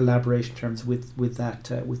in collaboration terms with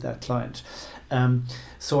that client.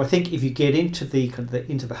 So I think if you get into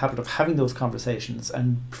the habit of having those conversations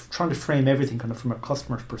and trying to frame everything kind of from a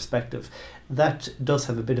customer's perspective, that does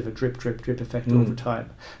have a bit of a drip effect over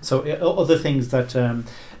time. So other things that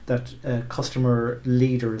customer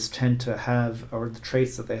leaders tend to have, or the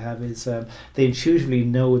traits that they have, is they intuitively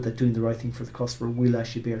know that doing the right thing for the customer will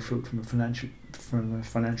actually bear fruit from a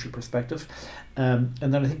financial perspective. And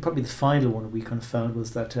then I think probably the final one that we kind of found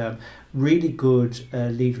was that really good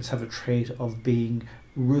leaders have a trait of being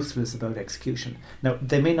ruthless about execution. Now,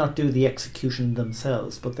 they may not do the execution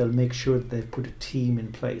themselves, but they'll make sure that they've put a team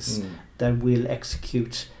in place that will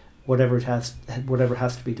execute whatever has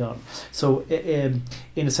to be done. So in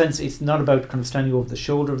a sense, it's not about kind of standing over the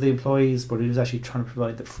shoulder of the employees, but it is actually trying to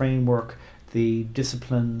provide the framework, the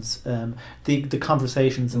disciplines, the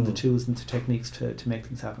conversations and the tools and the techniques to make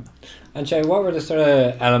things happen. And Shay, what were the sort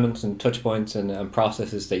of elements and touch points and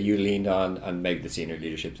processes that you leaned on, and maybe the senior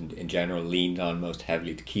leadership in general leaned on most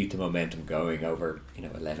heavily to keep the momentum going over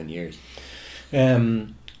 11 years?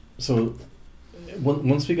 So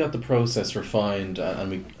once we got the process refined,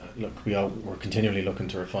 and we're continually looking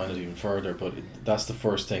to refine it even further, but that's the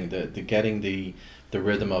first thing, the getting the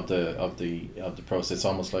rhythm of the process.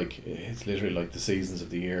 Almost like it's literally like the seasons of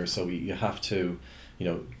the year. So you have to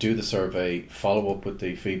do the survey, follow up with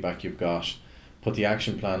the feedback you've got, put the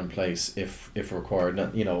action plan in place if required.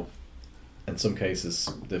 In some cases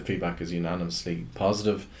the feedback is unanimously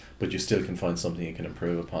positive, but you still can find something you can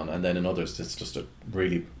improve upon, and then in others it's just a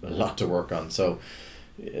lot to work on. So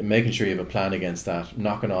making sure you have a plan against that,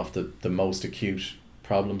 knocking off the most acute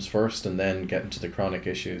problems first and then getting to the chronic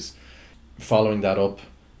issues, following that up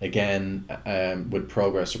again with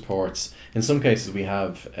progress reports. In some cases we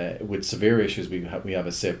have with severe issues we have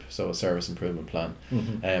a SIP, so a service improvement plan.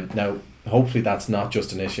 Now hopefully that's not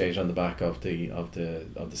just initiated on the back of the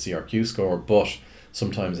CRQ score, but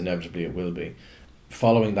sometimes inevitably it will be.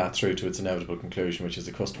 Following that through to its inevitable conclusion, which is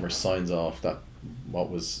the customer signs off that what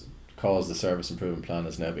was caused the service improvement plan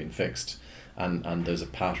has now been fixed, and there's a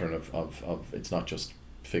pattern of it's not just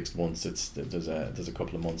fixed once, there's a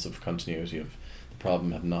couple of months of continuity of the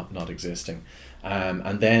problem not existing.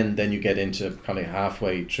 And then you get into kind of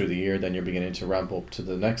halfway through the year, then you're beginning to ramp up to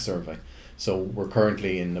the next survey. So we're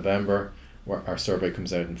currently in November, where our survey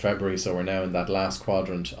comes out in February, so we're now in that last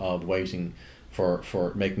quadrant of waiting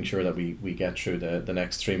for making sure that we get through the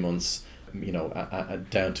next 3 months,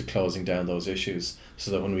 down to closing down those issues, so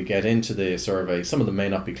that when we get into the survey, some of them may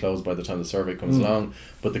not be closed by the time the survey comes along,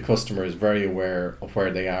 but the customer is very aware of where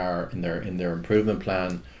they are in their improvement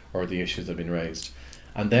plan or the issues that have been raised.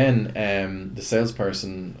 And then the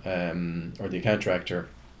salesperson or the account director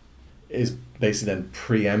is basically then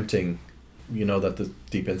preempting, that the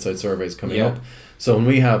Deep Insight survey is coming up. So when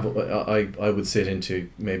we have, I would sit into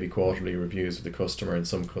maybe quarterly reviews with the customer in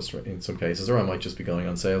some cases, or I might just be going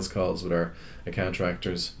on sales calls with our account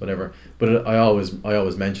directors, whatever. But I always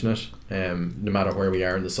mention it. No matter where we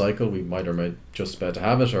are in the cycle, we might or might just about to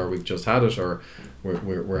have it, or we've just had it, or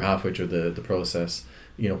we're halfway through the process.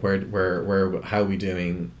 Where how are we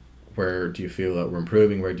doing? Where do you feel that we're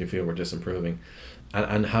improving? Where do you feel we're disimproving?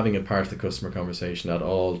 And having it part of the customer conversation at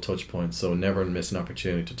all touch points, so never miss an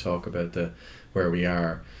opportunity to talk about where we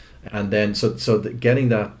are. And then getting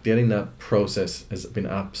that process has been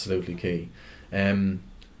absolutely key.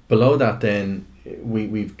 Below that, then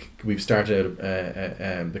we've started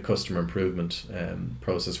the customer improvement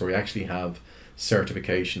process, where we actually have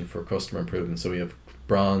certification for customer improvement. So we have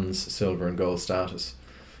bronze, silver, and gold status.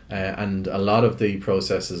 And a lot of the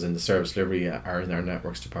processes in the service delivery are in our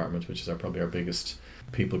networks department, which is probably our biggest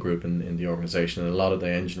people group in the organisation. And a lot of the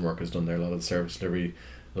engine work is done there, a lot of the service delivery,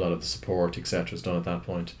 a lot of the support, etc. is done at that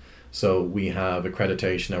point. So we have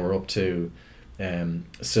accreditation now. We're up to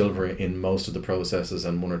silver in most of the processes,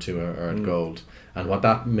 and 1 or 2 are at gold. And what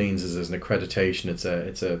that means is an accreditation. It's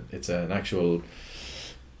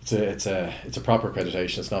a proper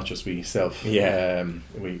accreditation. It's not just we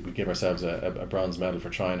give ourselves a bronze medal for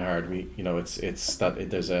trying hard. It's that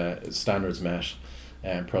there's a standards met,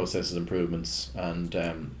 processes improvements, and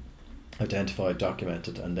identified,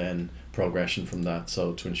 documented, and then progression from that,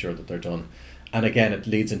 so to ensure that they're done. And again, it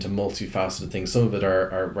leads into multifaceted things. Some of it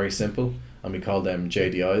are very simple, and we call them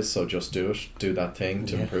JDIs, so just do that thing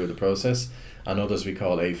to improve the process. And others we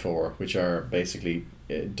call A4, which are basically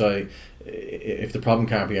if the problem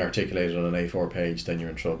can't be articulated on an A4 page, then you're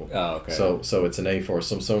in trouble. Oh, okay. So it's an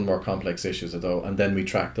A4. Some more complex issues though, and then we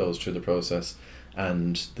track those through the process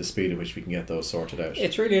and the speed at which we can get those sorted out.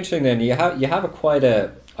 It's really interesting. Then you have quite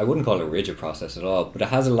a, I wouldn't call it a rigid process at all, but it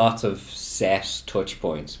has a lot of set touch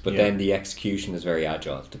points. But then the execution is very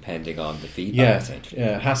agile, depending on the feedback. Essentially.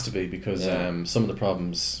 Yeah, it has to be, because some of the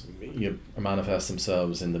problems manifest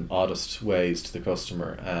themselves in the oddest ways to the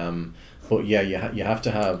customer. But you have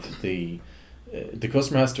to have the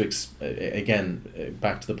customer has to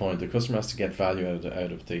back to the point, the customer has to get value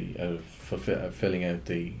out of filling out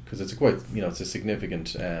because it's it's a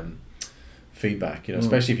significant feedback,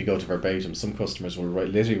 especially if you go to verbatim. Some customers will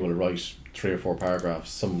write 3 or 4 paragraphs,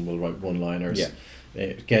 some will write one-liners.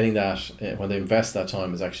 Getting that when they invest that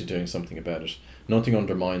time is actually doing something about it. Nothing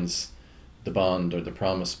undermines the bond or the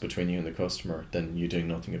promise between you and the customer than you doing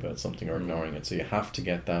nothing about something or ignoring it. So you have to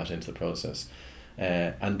get that into the process.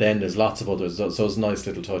 And then there's lots of others, those nice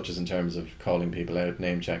little touches in terms of calling people out,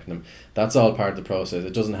 name checking them. That's all part of the process.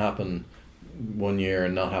 It doesn't happen one year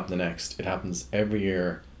and not happen the next. It happens every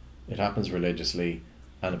year. It happens religiously,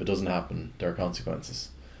 and if it doesn't happen, there are consequences.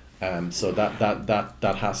 So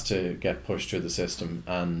that has to get pushed through the system,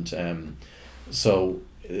 and so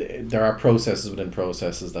there are processes within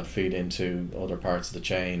processes that feed into other parts of the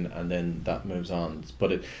chain, and then that moves on.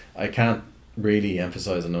 But I can't really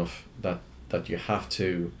emphasize enough that you have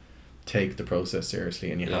to take the process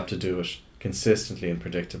seriously, and you have to do it consistently and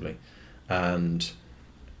predictably. And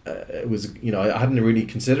it was, I hadn't really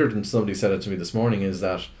considered, and somebody said it to me this morning, is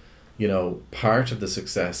that part of the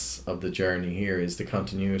success of the journey here is the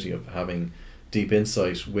continuity of having Deep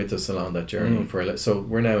Insight with us along that journey. So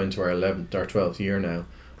we're now into our 11th or 12th year now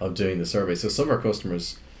of doing the survey. So some of our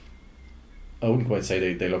customers, I wouldn't quite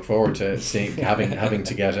say they look forward to seeing having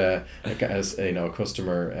to get a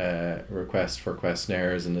customer request for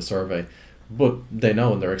questionnaires in the survey, but they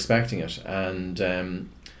know and they're expecting it. And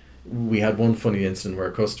we had one funny incident where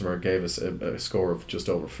a customer gave us a score of just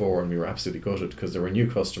over 4, and we were absolutely gutted because they were a new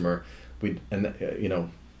customer. I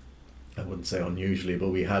wouldn't say unusually, but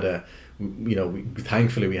we had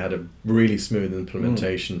thankfully we had a really smooth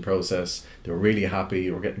implementation process. They were really happy.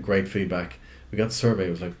 We were getting great feedback. We got the survey.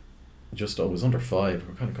 It was like it was under 5.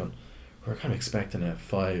 We're kind of expecting a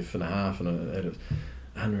 5.5,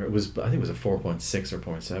 and it was, I think it was a 4.6 or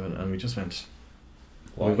 0.7, and we just went.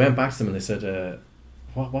 Wow. We went back to them and they said,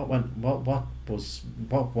 What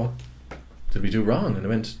did we do wrong? And they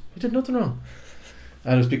went, "We did nothing wrong."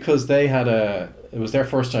 And it was because it was their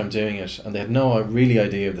first time doing it, and they had no really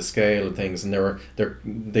idea of the scale of things, and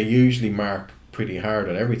they usually mark pretty hard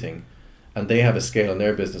on everything, and they have a scale in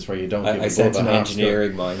their business where you don't give I sense an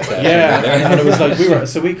engineering mindset. Yeah, and it was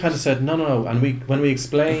like we kind of said no, and when we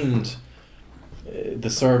explained the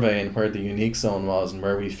survey and where the unique zone was and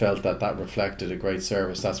where we felt that reflected a great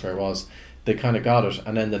service, that's where it was. They kind of got it,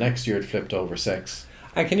 and then the next year it flipped over 6.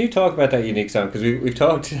 And can you talk about that unique zone? Because we've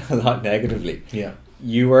talked a lot negatively. Yeah.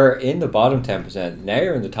 You were in the bottom 10%, now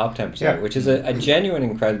you're in the top 10%, Yeah. which is a genuine,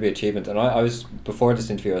 incredible achievement. And I was, before this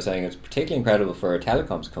interview, I was saying it's particularly incredible for a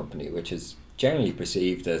telecoms company, which is generally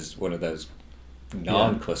perceived as one of those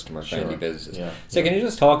non-customer friendly businesses. Yeah. So can you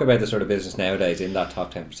just talk about the sort of business nowadays in that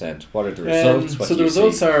top 10%? What are the results? What So do the you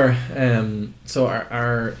results see? are,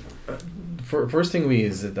 our first thing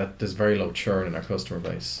is that there's very low churn in our customer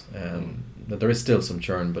base. There is still some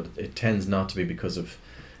churn, but it tends not to be because of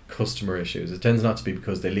customer issues. It tends not to be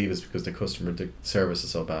because they leave us because the service is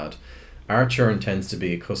so bad. Our churn tends to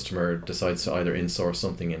be a customer decides to either insource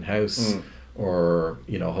something in-house, or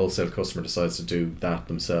a wholesale customer decides to do that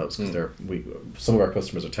themselves, because some of our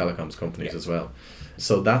customers are telecoms companies as well.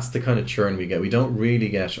 So that's the kind of churn we get. We don't really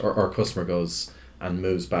get, or our customer goes and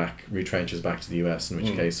moves back, retrenches back to the US, in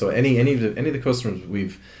which case. So any of the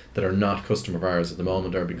customers that are not customer of ours at the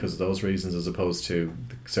moment are because of those reasons, as opposed to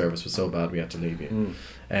the service was so bad we had to leave you.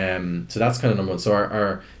 So that's kind of number one. So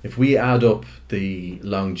our if we add up the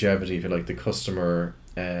longevity, if you like, the customer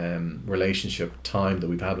relationship time that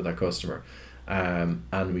we've had with that customer,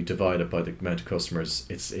 and we divide it by the amount of customers,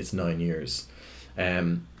 it's 9 years.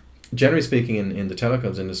 Generally speaking, in the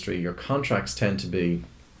telecoms industry, your contracts tend to be,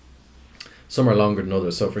 some are longer than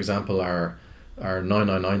others. So for example, our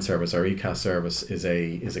 999 service, our ECAS service, is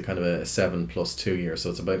a kind of a 7 plus 2 years, so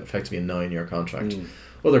it's about effectively a 9-year contract.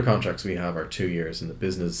 Other contracts we have are 2 years. In the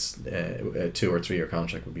business, a 2 or 3 year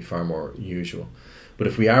contract would be far more usual. But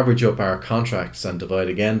if we average up our contracts and divide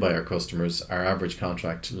again by our customers, our average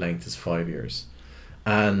contract length is 5 years.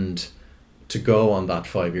 And to go on that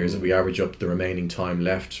 5 years, if we average up the remaining time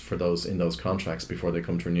left for those contracts before they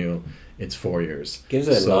come to renewal, it's 4 years. Gives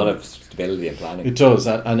it a lot of stability and planning. It does.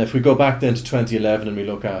 And if we go back then to 2011 and we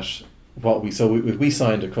look at what we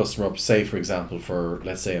signed a customer up, say for example, for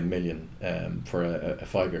let's say $1 million, for a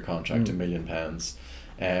 5 year contract, £1 million.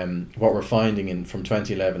 What we're finding from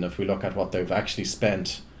 2011, if we look at what they've actually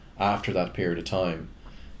spent after that period of time,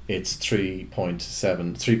 it's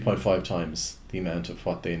 3.5 times the amount of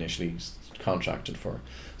what they initially contracted for.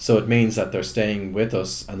 So it means that they're staying with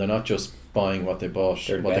us, and they're not just buying what they bought,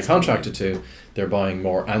 what they contracted to, they're buying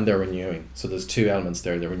more, and they're renewing. So there's 2 elements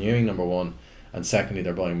there. They're renewing, number one, and secondly,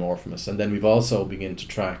 they're buying more from us. And then we've also begun to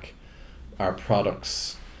track our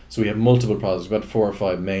products. So we have multiple products. We've got 4 or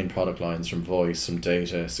 5 main product lines, from voice, from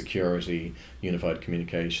data, security, unified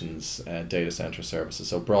communications, data center services.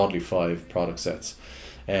 So broadly 5 product sets.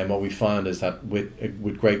 And what we found is that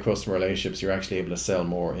with great customer relationships, you're actually able to sell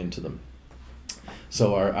more into them.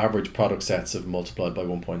 So our average product sets have multiplied by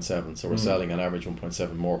 1.7. So we're selling on average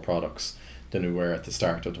 1.7 more products than we were at the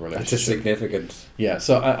start of the relationship. That's a significant. Yeah.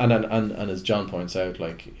 So and as John points out,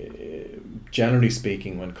 like generally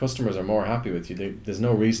speaking, when customers are more happy with you, there's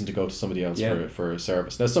no reason to go to somebody else for a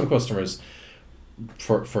service. Now, some customers,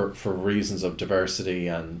 for reasons of diversity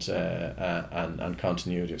and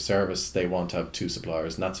continuity of service, they want to have 2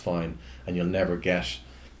 suppliers, and that's fine. And you'll never get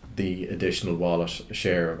the additional wallet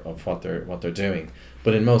share of what they're doing.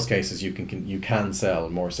 But in most cases, you can sell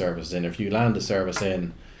more services in. If you land a service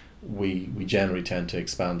in, we generally tend to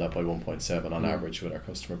expand that by 1.7 on average with our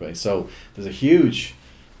customer base. So there's a huge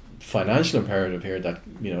financial imperative here that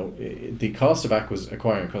the cost of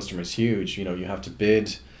acquiring a customer is huge. You have to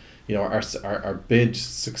bid. Our bid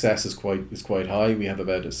success is quite high. We have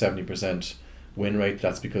about a 70% win rate.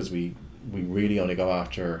 That's because we really only go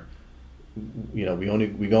after. We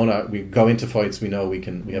go into fights we know we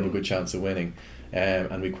have a good chance of winning,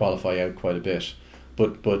 and we qualify out quite a bit.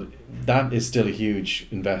 But that is still a huge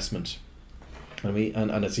investment, and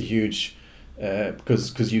it's a huge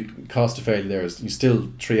because you cost of failure there is you still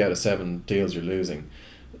 3 out of 7 deals you're losing,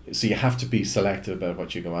 so you have to be selective about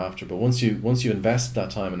what you go after. But once you invest that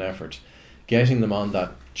time and effort, getting them on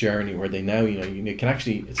that journey where they now you can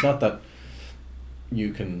actually, it's not that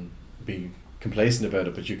you can be complacent about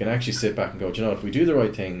it, but you can actually sit back and go, if we do the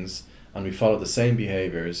right things and we follow the same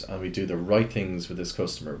behaviors and we do the right things with this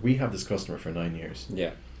customer, we have this customer for 9 years.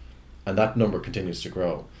 Yeah. And that number continues to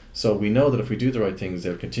grow. So we know that if we do the right things,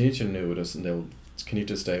 they'll continue to renew with us and they'll continue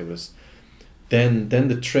to stay with us. Then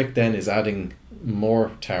the trick then is adding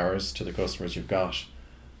more towers to the customers you've got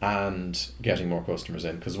and getting more customers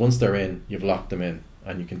in, because once they're in, you've locked them in.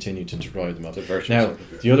 and you continue to drive them up. The virtuous Now,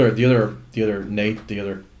 circle. the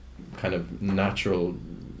other kind of natural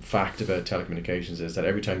fact about telecommunications is that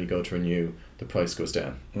every time you go to renew, the price goes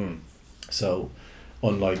down. So,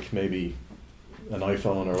 unlike maybe an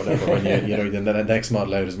iPhone or whatever, when the next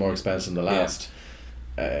model out is more expensive than the last.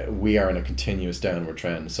 We are in a continuous downward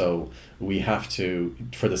trend, so we have to,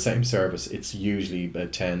 for the same service, it's usually a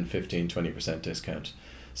 10, 15, 20% discount.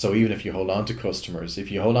 So even if you hold on to customers,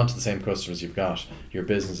 if you hold on to the same customers you've got, your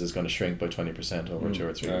business is going to shrink by 20% over 2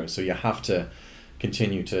 or 3 years. So you have to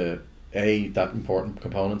continue to, that important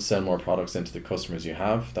component, sell more products into the customers you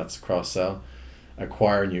have, that's cross-sell,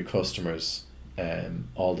 acquire new customers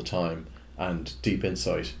all the time, and deep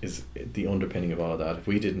insight is the underpinning of all of that. If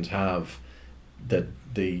we didn't have the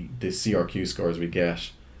CRQ scores we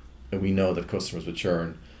get, we know that customers would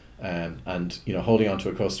churn, and holding on to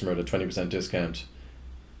a customer at a 20% discount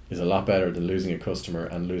is a lot better than losing a customer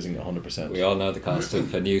and losing 100%. We all know the cost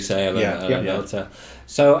of a new sale Yeah, and an old sale.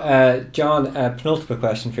 So, John, penultimate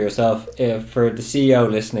question for yourself. For the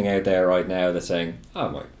CEO listening out there right now that's saying,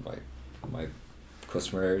 oh, my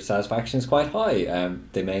customer satisfaction is quite high.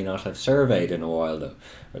 They may not have surveyed in a while, though,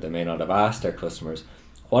 or they may not have asked their customers.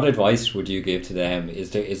 What advice would you give to them?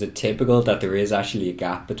 Is it typical that there is actually a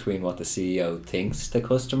gap between what the CEO thinks the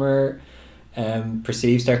customer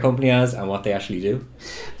perceives their company as and what they actually do?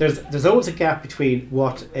 There's always a gap between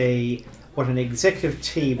what an executive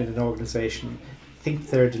team in an organisation think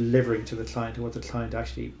they're delivering to the client and what the client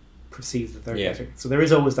actually perceives that they're getting. So there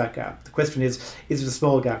is always that gap. The question is it a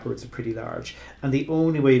small gap or is it pretty large? And the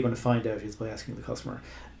only way you're going to find out is by asking the customer.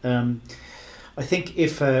 I think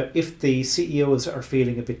if the CEOs are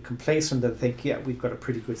feeling a bit complacent and think, we've got a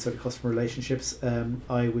pretty good set of customer relationships,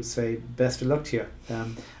 I would say best of luck to you.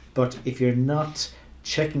 But if you're not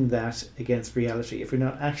checking that against reality, if you're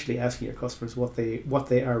not actually asking your customers what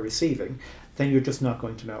they are receiving, then you're just not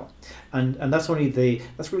going to know. And that's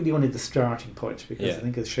really only the starting point, because I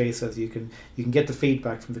think, as Shay says, you can get the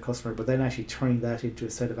feedback from the customer, but then actually turning that into a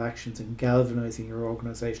set of actions and galvanizing your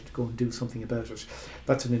organization to go and do something about it,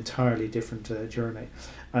 that's an entirely different journey.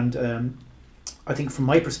 And I think from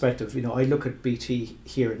my perspective, I look at BT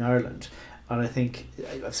here in Ireland, and I think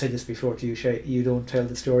I've said this before to you, Shay, you don't tell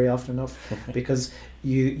the story often enough, because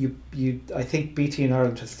I think BT in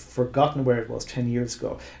Ireland has forgotten where it was 10 years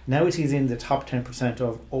ago. Now it is in the top 10%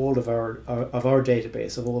 of all of our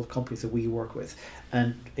database of all the companies that we work with,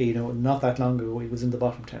 and not that long ago it was in the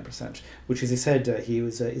bottom 10%, which, as he said,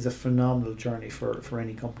 is a phenomenal journey for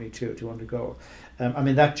any company to undergo.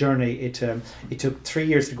 That journey, it took 3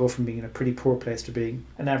 years to go from being in a pretty poor place to being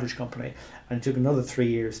an average company, and it took another 3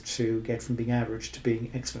 years to get from being average to being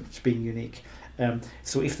excellent, to being unique.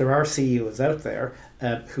 So if there are CEOs out there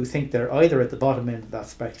who think they're either at the bottom end of that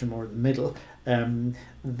spectrum or the middle,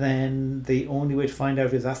 then the only way to find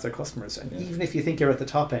out is ask their customers. And even if you think you're at the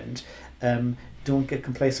top end, don't get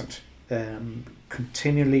complacent.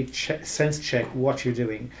 Continually sense check what you're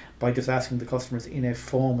doing by just asking the customers in a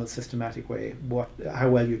formal, systematic way how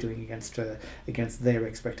well you're doing against their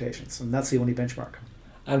expectations, and that's the only benchmark.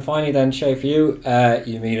 And finally then, Shay, for you,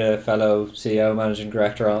 you meet a fellow CEO, managing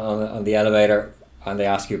director on the elevator, and they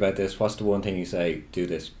ask you about this. What's the one thing you say, do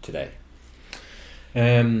this today?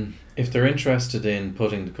 If they're interested in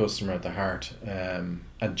putting the customer at the heart, and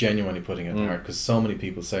genuinely putting it at the heart, because so many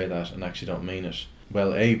people say that and actually don't mean it,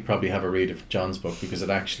 well, probably have a read of John's book, because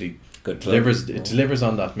it actually delivers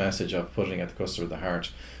on that message of putting at the customer at the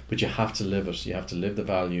heart. But you have to live it. You have to live the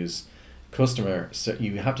values. So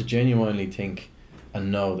you have to genuinely think and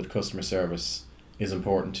know that customer service is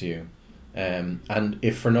important to you. And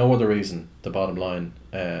if for no other reason, the bottom line,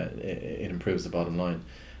 it improves the bottom line,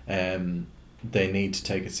 they need to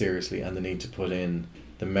take it seriously, and they need to put in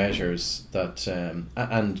the measures that,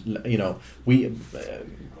 we,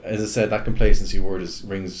 as I said, that complacency word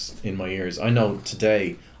rings in my ears. I know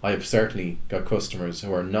today I have certainly got customers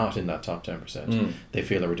who are not in that top 10%. They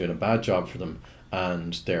feel that we're doing a bad job for them,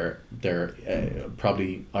 and they're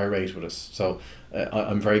probably irate with us. So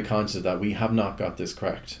I'm very conscious of that. We have not got this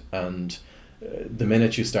correct, and the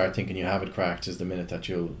minute you start thinking you have it cracked is the minute that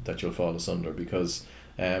you'll fall asunder, because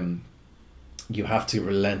you have to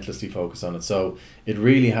relentlessly focus on it. So it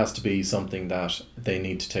really has to be something that they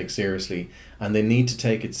need to take seriously, and they need to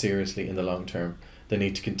take it seriously in the long term. They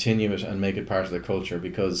need to continue it and make it part of their culture,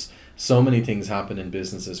 because so many things happen in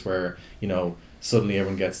businesses where suddenly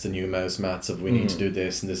everyone gets the new mouse mats of we need to do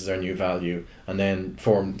this and this is our new value, and then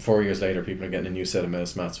 4 years later people are getting a new set of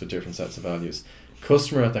mouse mats with different sets of values.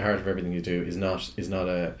 Customer at the heart of everything you do is not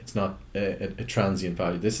a transient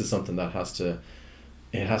value. This is something that has to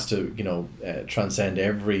transcend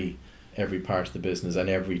every every part of the business, and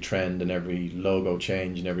every trend and every logo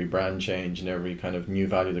change and every brand change and every kind of new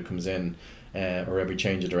value that comes in, or every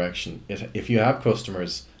change of direction. If you have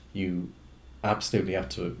customers, you absolutely have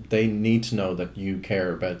to, they need to know that you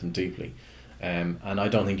care about them deeply. And I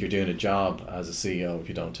don't think you're doing a job as a CEO if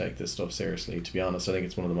you don't take this stuff seriously. To be honest, I think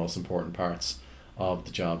it's one of the most important parts of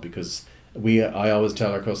the job, because I always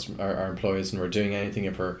tell our employees, when we're doing anything,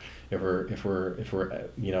 if we're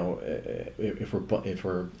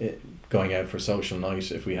going out for social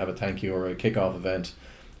night, if we have a thank you or a kickoff event,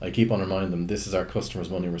 I keep on reminding them, this is our customers'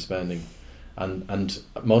 money we're spending. And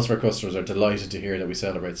most of our customers are delighted to hear that we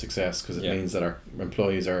celebrate success, because it means that our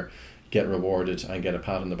employees get rewarded and get a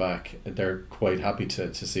pat on the back. They're quite happy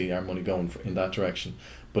to see our money going in that direction.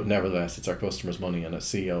 But nevertheless, it's our customers' money, and a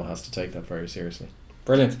CEO has to take that very seriously.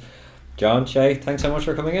 Brilliant. John, Shay, thanks so much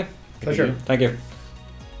for coming in. Pleasure. Thank you.